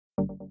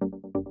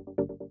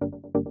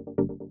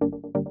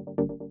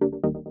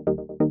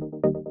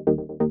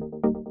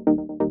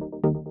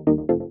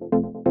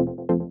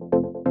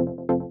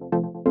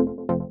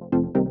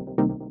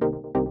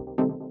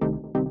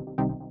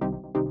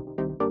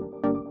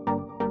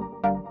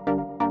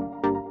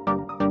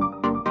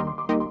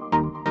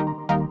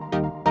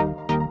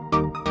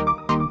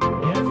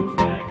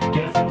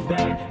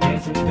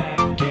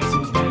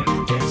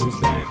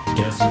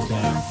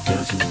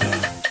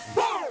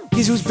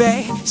who's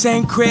back?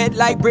 Same cred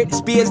like Britney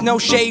Spears, no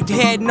shaved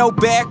head, no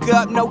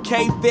backup, no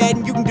K-Fed.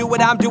 And you can do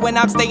what I'm doing,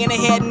 I'm staying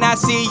ahead and I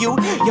see you.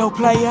 Yo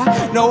player,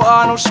 no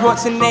Arnold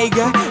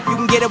Schwarzenegger. You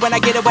can get it when I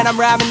get it when I'm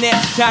rhyming it.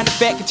 Time to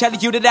back and tell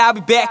you that I'll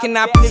be back and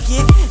I pick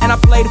it. And I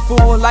play the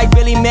fool like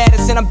Billy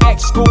Madison, I'm back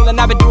to school. And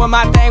I've been doing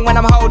my thing when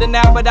I'm holding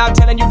out. But I'm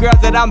telling you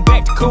girls that I'm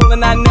back to cool.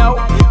 And I know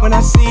when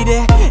I see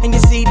that, and you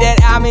see that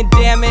I'm in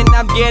damn and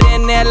I'm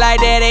getting there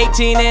like that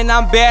 18. And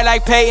I'm bad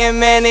like Peyton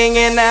Manning.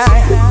 And I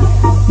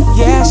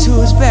guess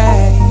who's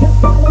back?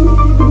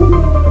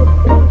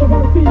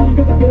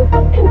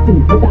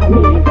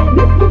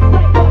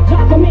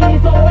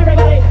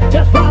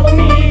 Just follow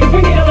me.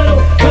 We need a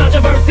little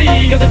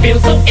controversy, cause it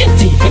feels so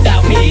empty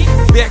without me.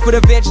 Back with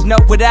a vengeance, know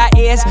what I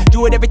is.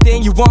 Do it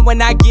everything you want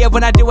when I give.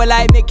 When I do it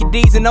like Mickey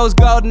D's and those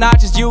golden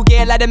arches you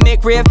get like a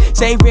McRib.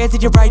 Say, Riz,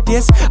 did you write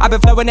this? I've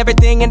been flowing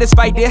everything and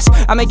despite this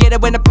I'ma get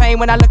it when the pain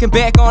when I looking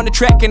back on the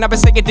track. And I've been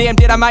saying, damn,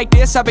 did I mic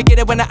this? I've been get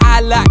it when the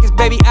eye lock, cause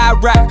baby I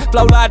rock.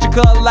 Flow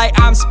logical like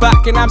I'm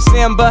Spock and I'm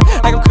Simba.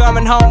 Like I'm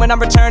coming home and I'm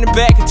returning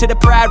back into the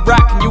Pride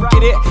Rock. And you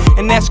get it,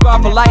 and that's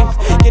scar for life.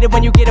 Get it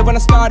when you get it when I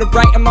started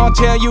right. I'm gonna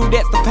tell you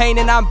that's the pain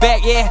and I'm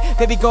back, yeah.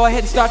 Baby, go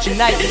ahead and start your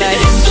night tonight.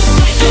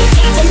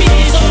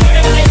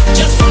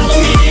 Just follow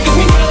me, cause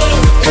we need a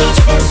little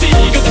controversy,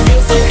 cause it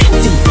feels so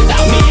empty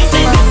without me. I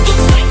say this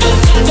looks like a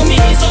job for me,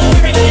 so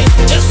everybody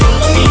just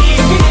follow me,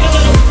 cause we need a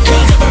little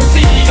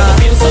controversy, cause it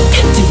feels so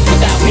empty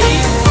without me.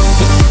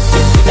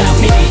 Without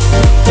me.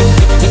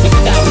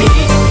 Without me.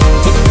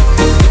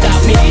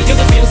 Without me, cause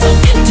it feels so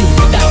empty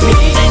without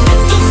me. And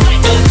this looks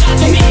like a job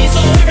for me,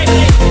 so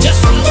everybody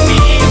just follow me,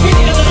 cause we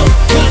need a little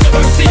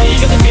controversy,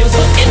 cause it feels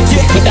so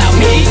empty without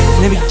me.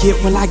 Let me get,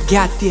 well I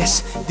got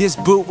this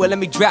boot, well let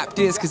me drop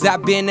this. Cause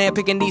I've been there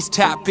picking these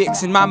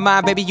topics. In my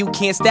mind, baby, you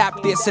can't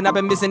stop this. And I've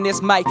been missing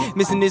this mic,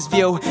 missing this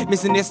view,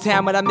 missing this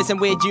time when I'm missing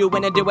with you.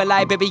 When I do it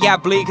like, baby, I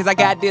bleed. Cause I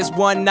got this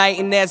one night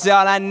and that's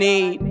all I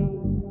need.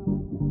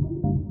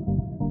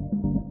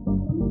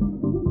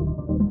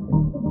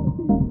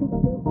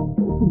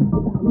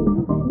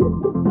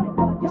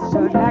 It's so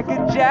like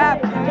a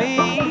job for me.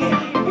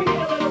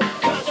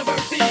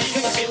 Controversy,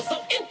 cause it feels so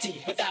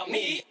empty without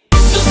me.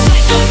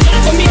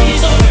 For me,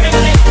 so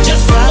everybody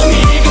just follow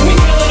me, cause we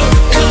need a little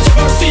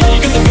controversy,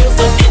 cause it feels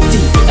so empty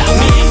without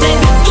me. Say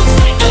this looks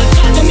like a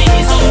job for me,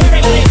 so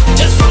everybody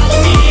just follow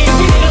me, cause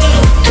we need a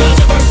little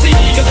controversy,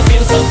 cause it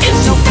feels so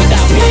empty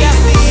without me.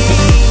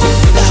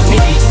 Without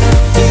me.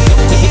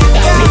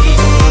 Without me.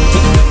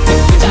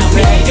 Without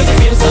me, cause it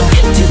feels so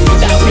empty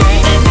without me.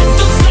 And this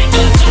looks like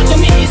a job for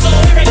me, so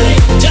everybody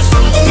just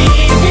follow me,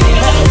 cause we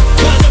need a little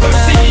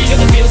controversy,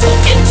 cause it feels so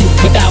empty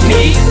without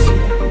me.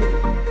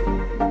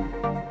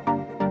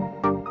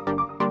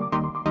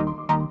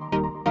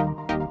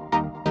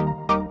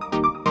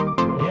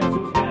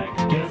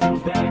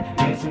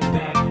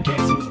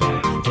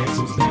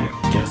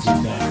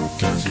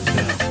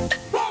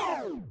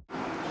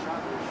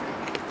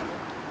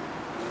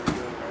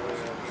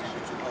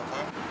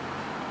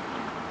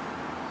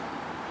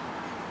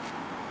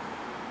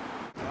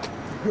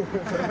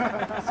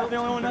 Still the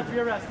only one not to be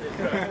arrested.